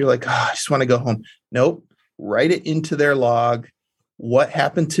pain. You're like, I just want to go home. Nope. Write it into their log. What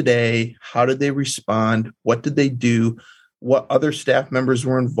happened today? How did they respond? What did they do? What other staff members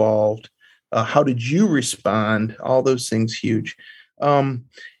were involved? How did you respond? All those things, huge. And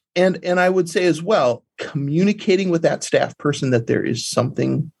I would say as well, communicating with that staff person that there is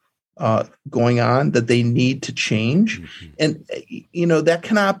something going on that they need to change. And, that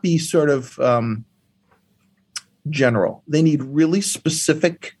cannot be sort of general. They need really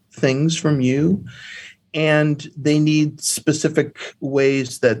specific things from you. And they need specific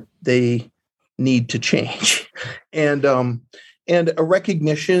ways that they need to change, and a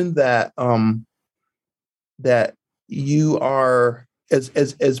recognition that that you are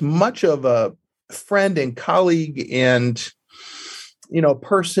as much of a friend and colleague and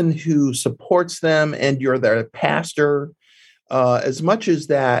person who supports them, and you're their pastor, as much as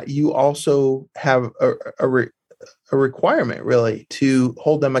that you also have a requirement really to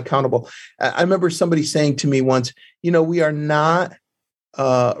hold them accountable. I remember somebody saying to me once, we are not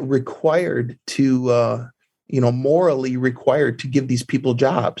required to, morally required to give these people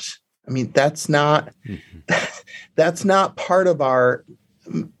jobs. That's not part of our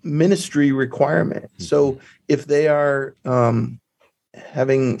ministry requirement. So if they are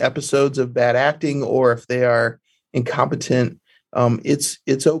having episodes of bad acting, or if they are incompetent,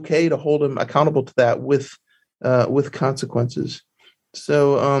 it's okay to hold them accountable to that with consequences.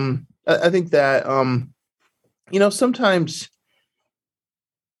 So I think that sometimes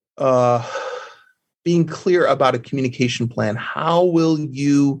being clear about a communication plan. How will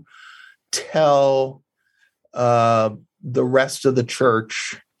you tell the rest of the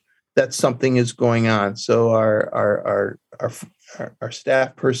church that something is going on. So our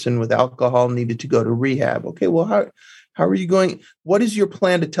staff person with alcohol needed to go to rehab. Okay, well, how are you going? What is your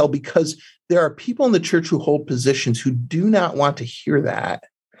plan to tell? Because there are people in the church who hold positions who do not want to hear that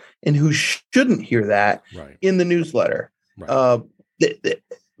and who shouldn't hear that in the newsletter. Right.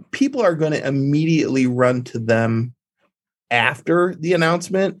 People are going to immediately run to them after the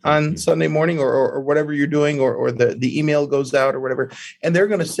announcement on Sunday morning or whatever you're doing, or the email goes out or whatever. And they're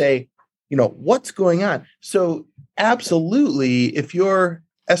going to say, what's going on? So absolutely, if your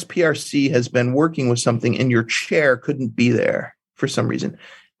SPRC has been working with something and your chair couldn't be there for some reason,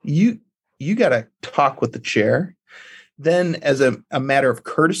 you got to talk with the chair. Then as a matter of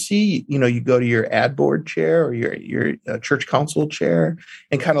courtesy, you go to your ad board chair or your church council chair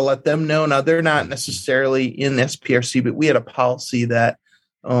and kind of let them know. Now, they're not necessarily in SPRC, but we had a policy that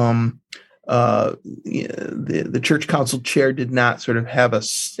the church council chair did not sort of have a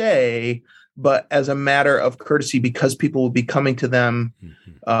say, but as a matter of courtesy, because people would be coming to them,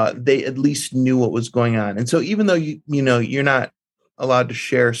 they at least knew what was going on. And so even though you're not allowed to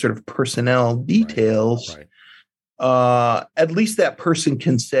share sort of personnel details, at least that person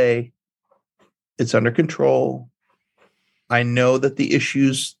can say, it's under control. I know that the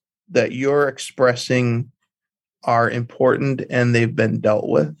issues that you're expressing are important and they've been dealt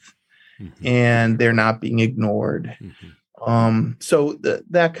with, and they're not being ignored. So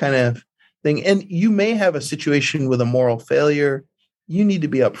that kind of thing. And you may have a situation with a moral failure. You need to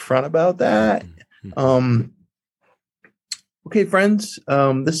be upfront about that. Okay, friends,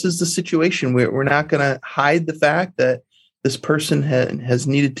 this is the situation. We're not going to hide the fact that this person has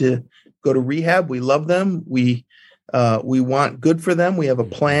needed to go to rehab. We love them. We want good for them. We have a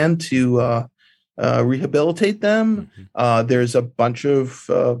plan to rehabilitate them. There's a bunch of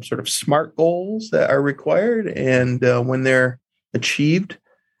sort of SMART goals that are required. And when they're achieved,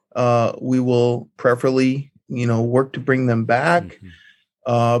 we will preferably, work to bring them back.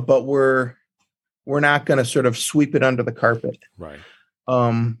 But we're not going to sort of sweep it under the carpet. Right.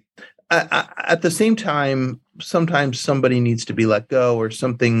 At the same time, sometimes somebody needs to be let go, or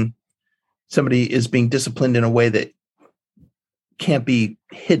somebody is being disciplined in a way that can't be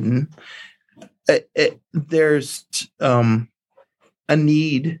hidden. There's a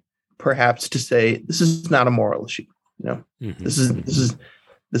need, perhaps, to say this is not a moral issue. This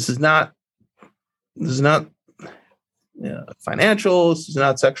is not financial. This is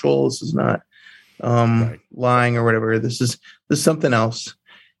not sexual. This is not lying or whatever. This is something else.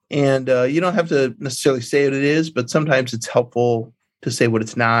 And you don't have to necessarily say what it is, but sometimes it's helpful to say what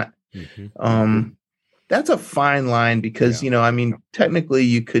it's not. That's a fine line because, technically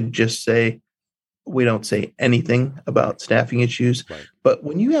you could just say, we don't say anything about staffing issues. Right. But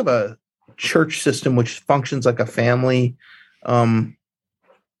when you have a church system which functions like a family, I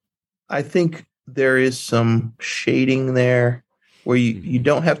think there is some shading there where you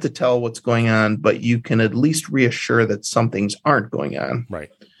don't have to tell what's going on, but you can at least reassure that some things aren't going on. Right.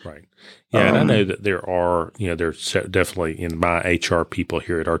 Yeah, and I know that there are, there's definitely, in my HR people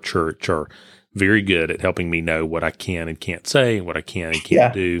here at our church are very good at helping me know what I can and can't say, and what I can and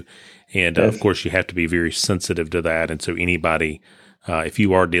can't do. And of course, you have to be very sensitive to that. And so anybody, if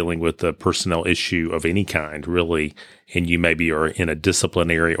you are dealing with a personnel issue of any kind, really, and you maybe are in a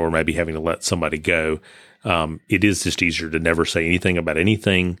disciplinary or maybe having to let somebody go, it is just easier to never say anything about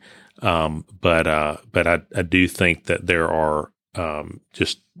anything. But I do think that there are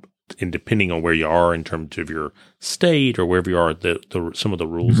and depending on where you are in terms of your state or wherever you are, some of the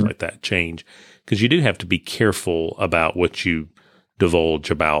rules like that change, because you do have to be careful about what you divulge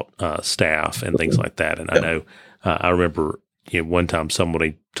about staff and things like that. And I know I remember one time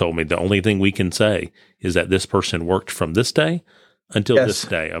somebody told me the only thing we can say is that this person worked from this day until this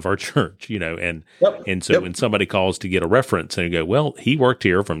day of our church, and so when somebody calls to get a reference and you go, well, he worked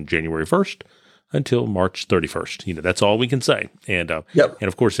here from January 1st until March 31st, that's all we can say. And and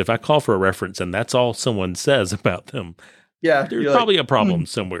of course, if I call for a reference and that's all someone says about them, there's probably a problem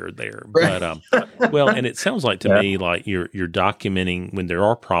somewhere there. Right. But and it sounds like to me like you're documenting when there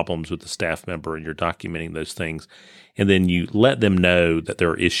are problems with the staff member, and you're documenting those things, and then you let them know that there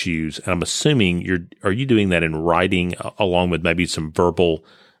are issues. And I'm assuming are you doing that in writing along with maybe some verbal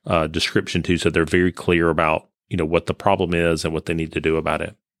description too, so they're very clear about what the problem is and what they need to do about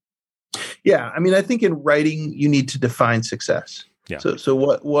it. Yeah, I mean, I think in writing you need to define success. Yeah. So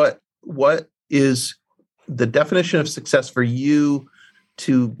what is the definition of success for you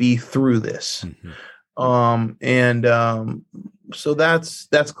to be through this? So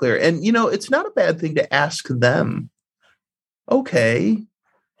that's clear. And it's not a bad thing to ask them, okay,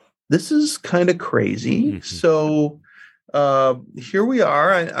 this is kind of crazy. Mm-hmm. So here we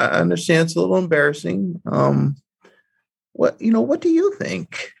are. I understand it's a little embarrassing. What do you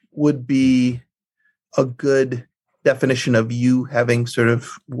think would be a good definition of you having sort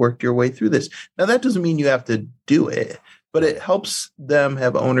of worked your way through this? Now, that doesn't mean you have to do it, but it helps them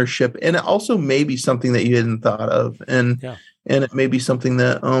have ownership. And it also may be something that you hadn't thought of. And it may be something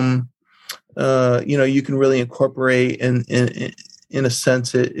that, you can really incorporate. And in a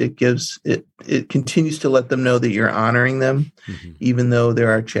sense, it continues to let them know that you're honoring them, even though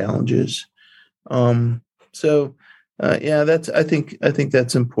there are challenges. I think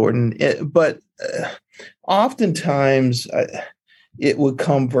that's important. But oftentimes it would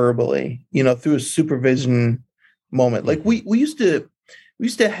come verbally, through a supervision moment. Like we used to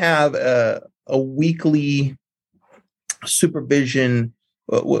have a weekly supervision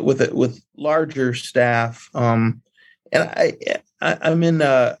with larger staff. And I'm in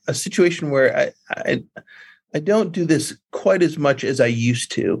a situation where I don't do this quite as much as I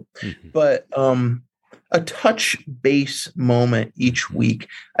used to, but a touch base moment each week.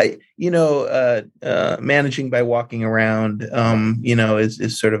 Managing by walking around,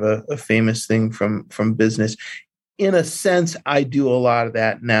 is sort of a famous thing from business. In a sense, I do a lot of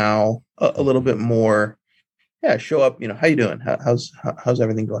that now, a little bit more. Yeah, show up. How you doing? How's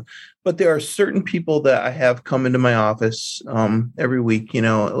everything going? But there are certain people that I have come into my office every week.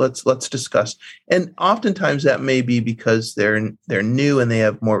 Let's discuss. And oftentimes that may be because they're new and they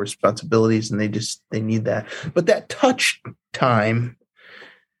have more responsibilities and they need that. But that touch time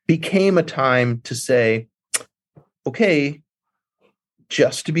became a time to say, okay,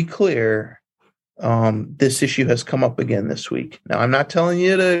 just to be clear, this issue has come up again this week. Now, I'm not telling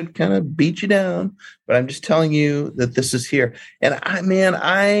you to kind of beat you down, but I'm just telling you that this is here. And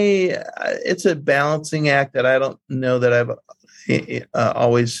it's a balancing act that I don't know that I've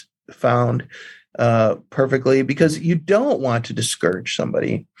always found perfectly, because you don't want to discourage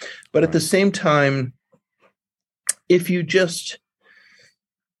somebody. But at the same time, if you just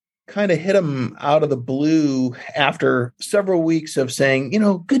kind of hit them out of the blue after several weeks of saying,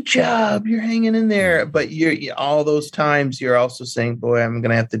 good job, you're hanging in there, but all those times you're also saying, boy, I'm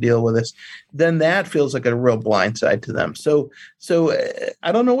going to have to deal with this, then that feels like a real blindside to them. So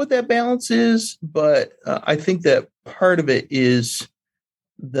I don't know what that balance is, but I think that part of it is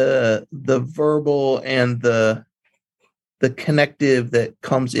the verbal and the connective that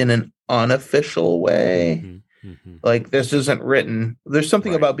comes in an unofficial way. Like, this isn't written. There's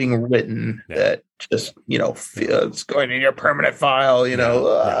something about being written that just, it's going in your permanent file,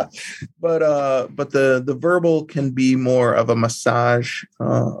 but the verbal can be more of a massage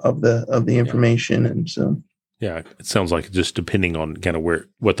of the information. And so, it sounds like just depending on kind of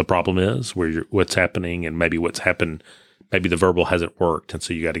what the problem is, what's happening, and maybe what's happened. Maybe the verbal hasn't worked, and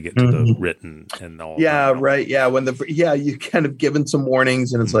so you got to get to the written and all. Yeah, right. Yeah, when you kind of given some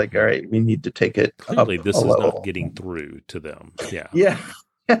warnings, and it's like, all right, we need to take it. Clearly, this is not getting through to them. Yeah.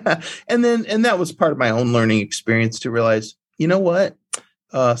 And that was part of my own learning experience to realize, what,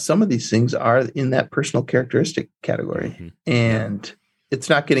 some of these things are in that personal characteristic category, and it's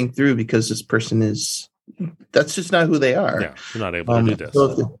not getting through because this person that's just not who they are. Yeah, they're not able to do this.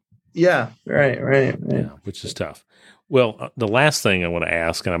 Right. Yeah, which is tough. Well, the last thing I want to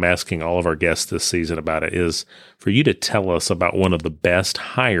ask, and I'm asking all of our guests this season about it, is for you to tell us about one of the best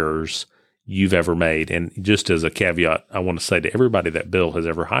hires you've ever made. And just as a caveat, I want to say to everybody that Bill has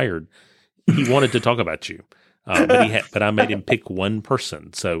ever hired, he wanted to talk about you. But I made him pick one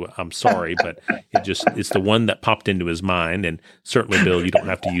person. So I'm sorry, but it's the one that popped into his mind. And certainly, Bill, you don't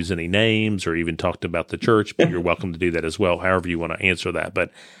have to use any names or even talk about the church, but you're welcome to do that as well, however you want to answer that.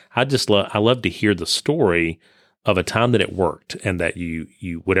 But I love to hear the story of a time that it worked, and that you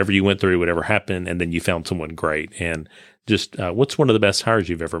whatever you went through, whatever happened, and then you found someone great. And just what's one of the best hires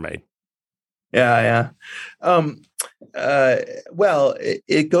you've ever made? Yeah. Well,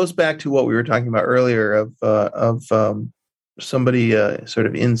 it goes back to what we were talking about earlier of somebody sort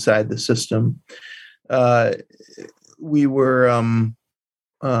of inside the system. We were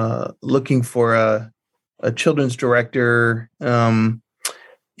looking for a children's director, and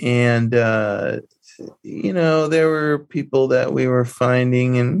there were people that we were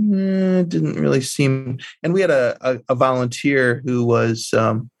finding, and it didn't really seem. And we had a volunteer who was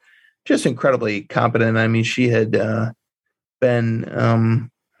just incredibly competent. I mean, she had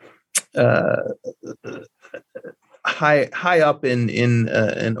been high up in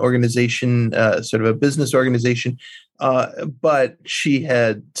an organization, sort of a business organization, but she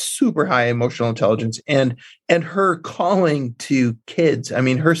had super high emotional intelligence, and her calling to kids. I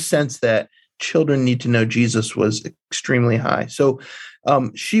mean, her sense that children need to know Jesus was extremely high. So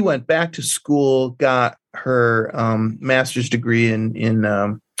she went back to school, got her master's degree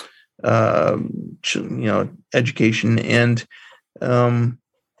in education, and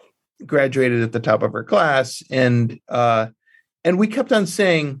graduated at the top of her class. And we kept on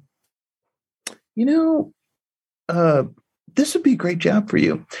saying, this would be a great job for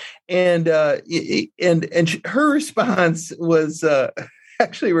you. And her response was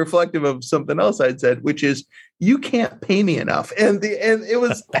actually reflective of something else I'd said, which is, you can't pay me enough. And it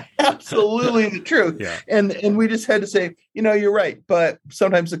was absolutely the truth. Yeah. And we just had to say, you're right. But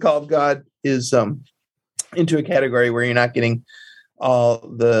sometimes the call of God is into a category where you're not getting all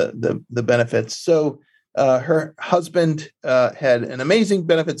the benefits. So her husband had an amazing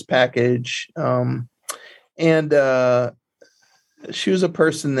benefits package. And she was a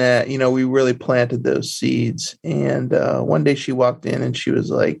person that, we really planted those seeds. And one day she walked in and she was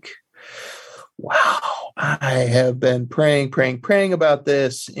like, wow, I have been praying about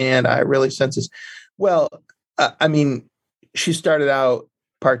this. And I really sense this. Well, she started out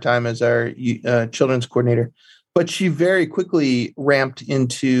part-time as our children's coordinator, but she very quickly ramped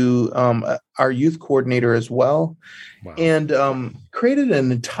into our youth coordinator as well. Wow. And created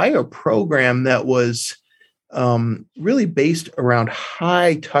an entire program that was really based around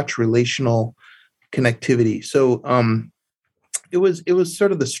high touch relational connectivity. So it was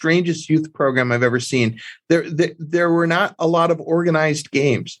sort of the strangest youth program I've ever seen. There were not a lot of organized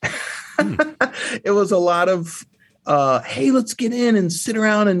games. It was a lot of hey, let's get in and sit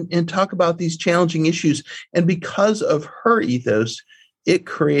around and talk about these challenging issues. And because of her ethos, it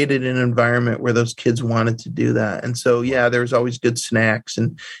created an environment where those kids wanted to do that. And so, yeah, there was always good snacks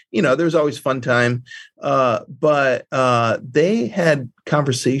and, there was always fun time. But they had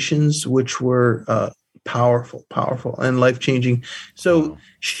conversations which were powerful and life-changing. So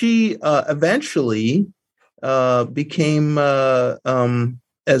she eventually became,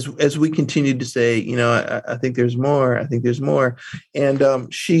 as we continued to say, I think there's more. I think there's more.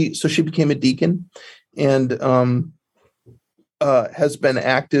 And she became a deacon and has been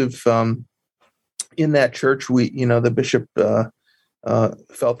active in that church. The bishop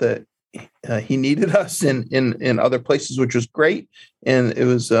felt that he needed us in other places, which was great, and it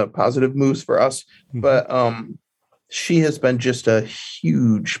was positive moves for us. Mm-hmm. But she has been just a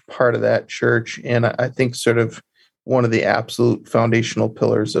huge part of that church, and I think sort of one of the absolute foundational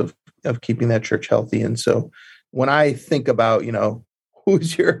pillars of keeping that church healthy. And so, when I think about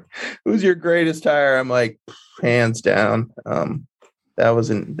who's your greatest hire, I'm like, hands down. That was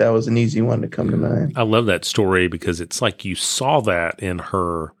an easy one to come to mind. I love that story because it's like you saw that in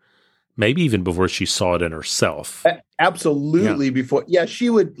her, maybe even before she saw it in herself. Absolutely. Yeah. Before. Yeah. She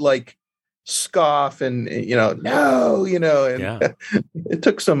would like scoff and, no, and it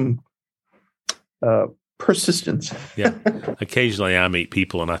took some persistence. Yeah. Occasionally I meet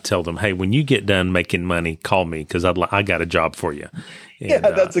people and I tell them, hey, when you get done making money, call me because I got a job for you. And,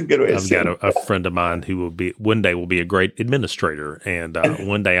 that's a good way. I've got a friend of mine who one day will be a great administrator, and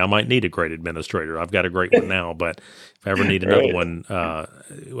one day I might need a great administrator. I've got a great one now, but if I ever need another one,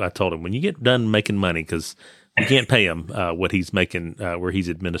 I told him when you get done making money, because you can't pay him what he's making where he's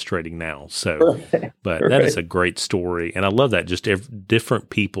administrating now. So, but that is a great story, and I love that. Just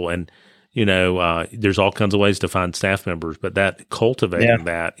different people, and there's all kinds of ways to find staff members, but that cultivating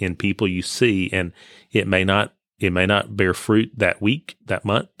that in people you see, and it may not bear fruit that week, that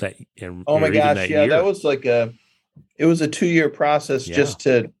month, oh my gosh, year. That was like it was a 2-year process just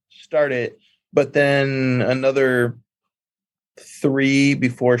to start it, but then another 3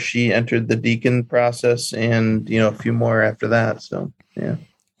 before she entered the deacon process, and a few more after that. So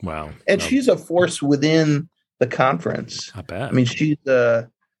wow, and she's a force within the conference. I bet. I mean, she's a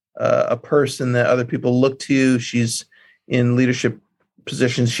person that other people look to. She's in leadership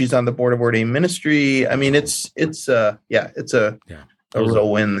positions. She's on the board of Ordained Ministry. I mean, it's a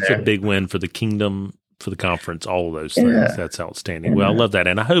real win there. It's a big win for the kingdom, for the conference, all of those things. That's outstanding. Well, I love that.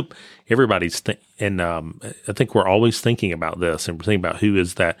 And I hope everybody's I think we're always thinking about this, and we're thinking about who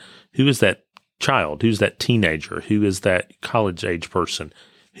is that child, who's that teenager, who is that college age person,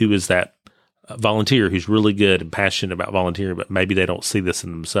 who is that volunteer who's really good and passionate about volunteering, but maybe they don't see this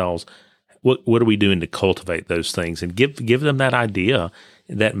in themselves. What are we doing to cultivate those things and give them that idea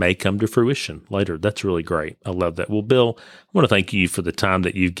that may come to fruition later? That's really great. I love that. Well, Bill, I want to thank you for the time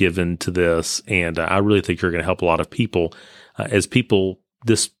that you've given to this, and I really think you're going to help a lot of people.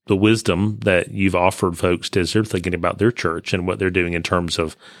 The wisdom that you've offered folks as they're thinking about their church and what they're doing in terms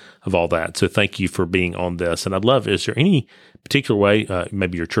of of all that. So thank you for being on this. And I'd love, is there any particular way,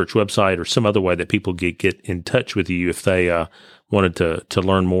 maybe your church website or some other way that people get in touch with you if they wanted to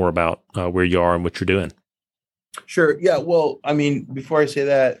learn more about where you are and what you're doing? Sure. Yeah. Well, I mean, before I say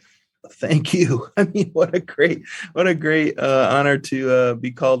that, thank you. I mean, what a great honor to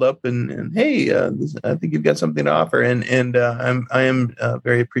be called up and hey, I think you've got something to offer, and I am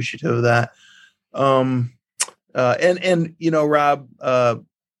very appreciative of that. And you know, Rob,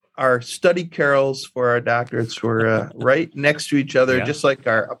 our study carols for our doctorates were right next to each other, just like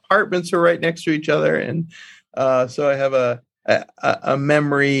our apartments are right next to each other, and so I have a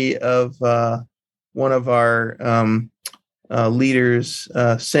memory of one of our leaders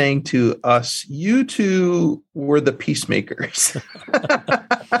saying to us, "You two were the peacemakers."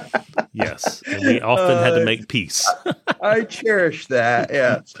 Yes, and we often had to make peace. I cherish that.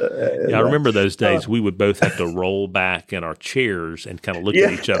 Yeah, I remember those days. We would both have to roll back in our chairs and kind of look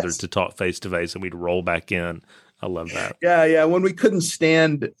at each other to talk face to face, and we'd roll back in. I love that. Yeah. When we couldn't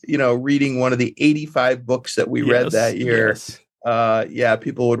stand, reading one of the 85 books that we read that year. Yes.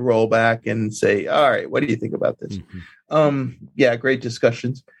 People would roll back and say, "All right, what do you think about this?" Mm-hmm. Great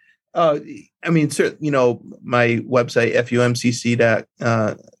discussions. I mean, my website,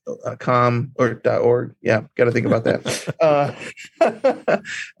 fumcc.com or .org. Yeah, got to think about that.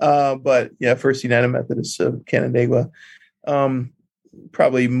 But First United Methodist of Canandaigua.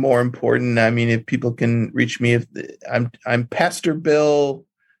 Probably more important. I mean, if people can reach me, I'm Pastor Bill,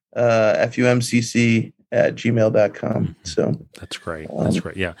 fumcc@gmail.com. So that's great. That's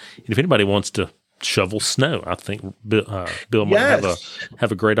great. Yeah. And if anybody wants to shovel snow, I think Bill might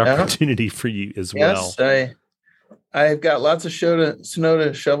have a great opportunity for you as well. Yes, I've got lots of snow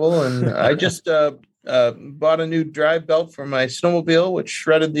to shovel, and I just bought a new drive belt for my snowmobile, which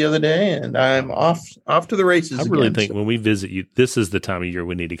shredded the other day, and I'm off to the races. I really think when we visit you, this is the time of year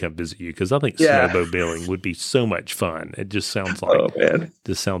we need to come visit you, because I think snowmobiling would be so much fun. It just sounds like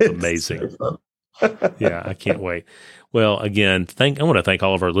this sounds amazing. So yeah, I can't wait. Well, again, I want to thank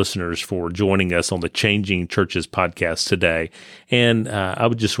all of our listeners for joining us on the Changing Churches podcast today. And I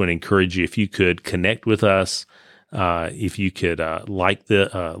would just want to encourage you, if you could connect with us, if you could like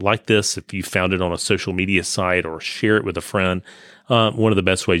this, if you found it on a social media site, or share it with a friend. One of the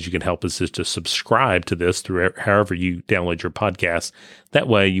best ways you can help us is to subscribe to this through however you download your podcast. That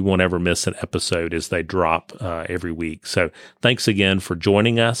way you won't ever miss an episode as they drop every week. So thanks again for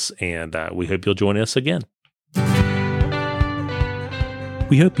joining us, and we hope you'll join us again.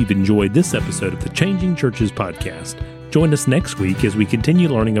 We hope you've enjoyed this episode of the Changing Churches podcast. Join us next week as we continue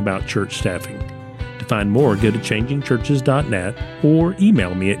learning about church staffing. To find more, go to changingchurches.net or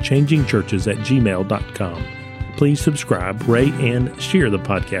email me at changingchurches@gmail.com. Please subscribe, rate, and share the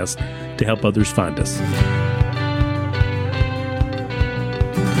podcast to help others find us.